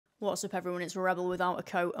What's up everyone, it's Rebel Without a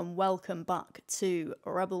Coat and welcome back to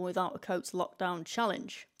Rebel Without a Coat's Lockdown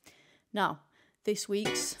Challenge. Now, this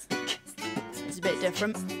week's is a bit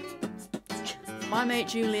different. My mate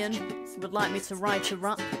Julian would like me to write a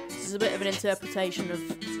rap. This is a bit of an interpretation of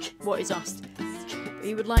what he's asked. But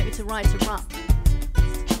he would like me to write a rap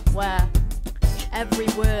where every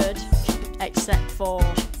word except for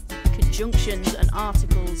conjunctions and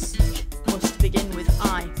articles must begin with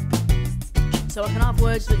I. So I can have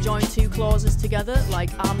words that join two clauses together, like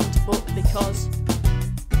and, but, because.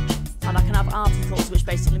 And I can have articles, which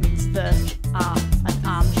basically means the,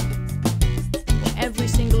 and But every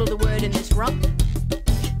single other word in this rap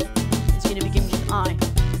is going to begin with I.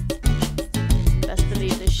 Best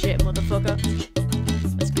believe this shit, motherfucker.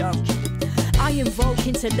 Let's go. I invoke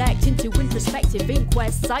intellect into introspective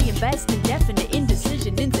inquests. I invest in definite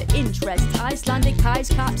indecision into interest. Icelandic ice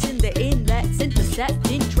caps in the inlets. Intercept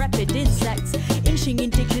intrepid insects. Inching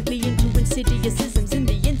indignantly into insidious isms in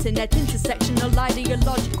the internet. Intersectional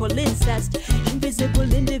ideological incest. Invisible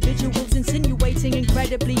individuals insinuating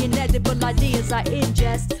incredibly inedible ideas I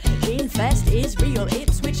ingest. Infest is real.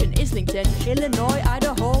 Ipswich and Islington. Illinois,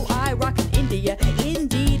 Idaho, Iraq and India.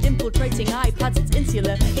 Indeed, infiltrating iPads, it's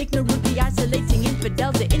insular. Ignorantly isolating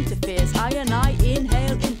infidels, it interferes. I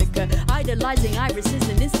inhale indica. Idolizing irises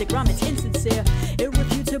and Instagram, it's insincere.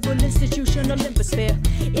 Irrefutable institutional lymphosphere.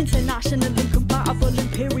 International incompatible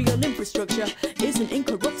imperial infrastructure isn't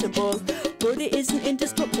incorruptible, but it isn't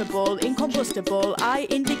indestructible, incombustible. I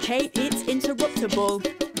indicate it's interruptible.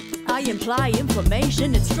 I imply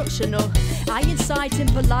information instructional. I incite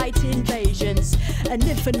impolite invasions and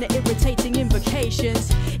infinite irritating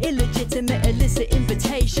invocations. Illegitimate illicit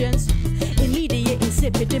invitations. Immediate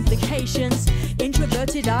insipid implications.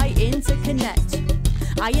 Introverted I interconnect.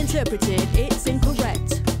 I interpreted it's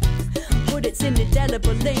incorrect, but it's an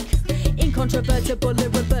indelible link. Incontrovertible,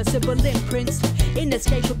 irreversible imprints.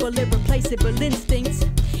 Inescapable, irreplaceable instincts.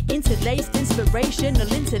 Interlaced, inspirational,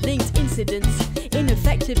 interlinked incidents.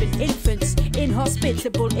 Ineffective in infants.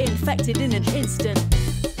 Inhospitable, infected in an instant.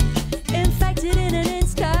 Infected in an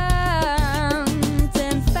instant.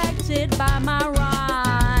 Infected by my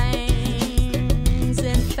rhymes.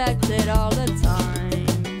 Infected all the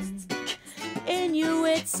time.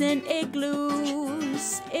 Inuits in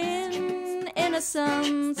igloos. In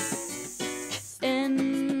innocence.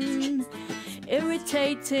 In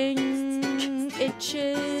irritating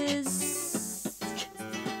itches.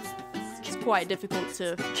 It's quite difficult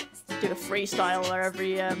to do a freestyle where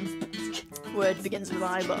every word begins with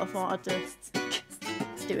I, but I thought I'd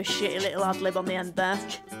do a shitty little ad-lib on the end there.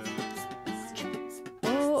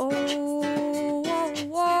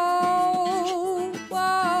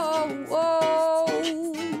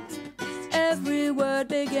 Every word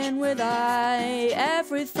begin with I.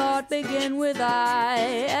 Every thought begin with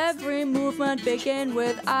I. Every movement begin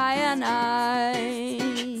with I and I.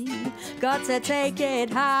 Got to take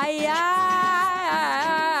it high,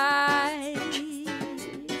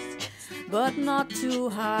 but not too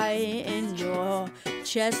high in your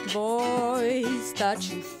chest voice that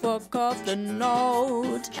you fuck up the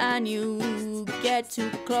note and you get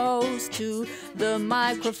too close to the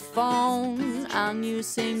microphone and you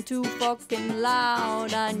sing too fucking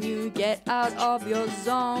loud and you get out of your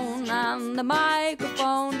zone and the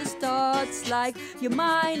microphone distorts like your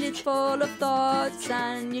mind is full of thoughts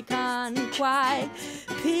and you can't quite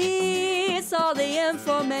piece all the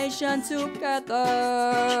information together.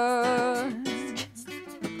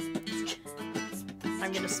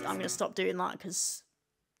 I'm gonna stop doing that because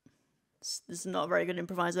this is not a very good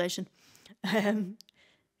improvisation.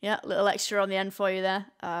 Yeah, a little extra on the end for you there.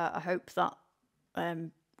 I hope that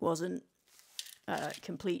wasn't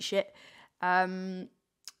complete shit.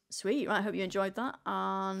 Sweet, right, I hope you enjoyed that.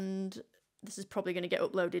 And this is probably going to get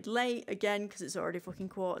uploaded late again because it's already fucking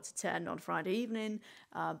 10:15 on Friday evening.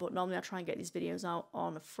 But normally I try and get these videos out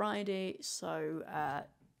on a Friday. So,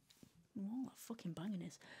 what that fucking banging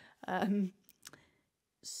is.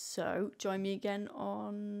 So join me again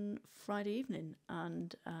on Friday evening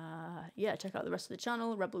and yeah, check out the rest of the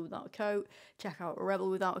channel, Rebel Without a Coat. Check out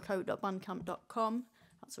rebelwithoutacoat.bandcamp.com.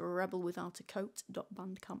 That's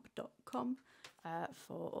rebelwithoutacoat.bandcamp.com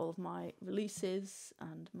for all of my releases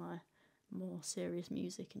and my more serious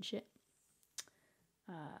music and shit.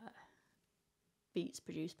 Beats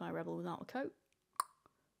produced by Rebel Without a Coat,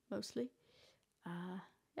 mostly.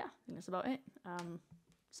 Yeah, I think that's about it.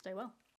 Stay well.